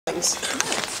things.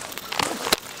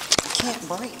 I can't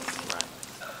breathe.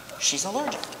 She's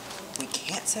allergic. We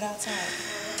can't sit outside.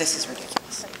 This is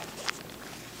ridiculous.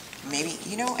 Maybe,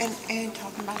 you know, and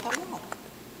talking about that wall.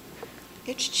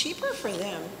 It's cheaper for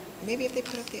them. Maybe if they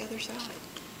put up the other side.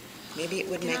 Maybe it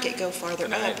would make it go farther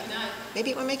up.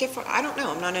 Maybe it would make it far, I don't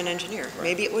know, I'm not an engineer.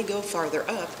 Maybe it would go farther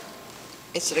up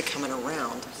instead of coming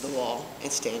around the wall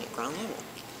and staying at ground level.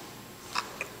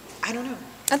 I don't know.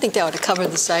 I think they ought to cover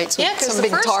the sites with some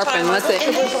big tarpon. Let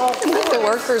the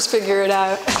workers figure it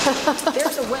out.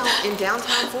 There's a well in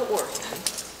downtown Fort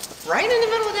Worth, right in the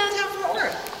middle of downtown Fort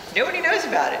Worth. Nobody knows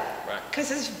about it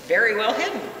because it's very well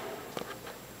hidden.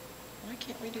 Why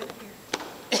can't we do it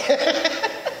here?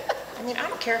 I mean, I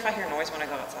don't care if I hear noise when I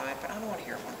go outside, but I don't want to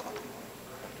hear it at 1 o'clock in the morning.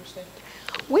 Understand?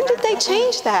 When did they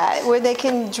change that, where they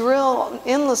can drill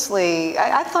endlessly?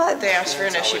 I thought... They asked for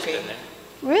an SUP.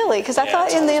 Really? Because I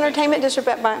thought in the entertainment district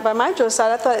by my drill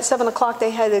site, I thought at 7 o'clock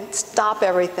they had to stop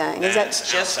everything. Is that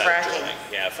just fracking?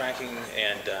 Yeah, fracking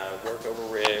and work over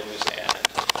rigs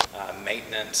and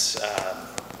maintenance.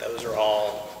 Those are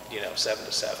all, 7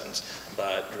 to 7s,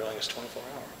 but drilling is 24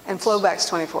 hours. And flowback's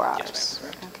 24 hours? Yes,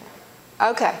 ma'am, correct.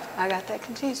 Okay, I got that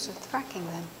confused with fracking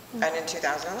then. And in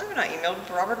 2011, I emailed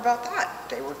Robert about that.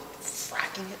 They were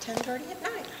fracking at 10:30 at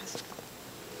night. I said,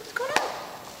 what's going on?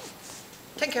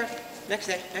 Take care. Next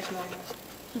day, next morning.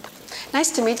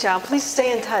 Nice to meet y'all. Please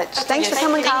stay in touch. Thanks for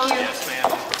coming, Colin. Yes,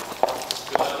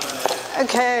 ma'am.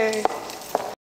 Okay.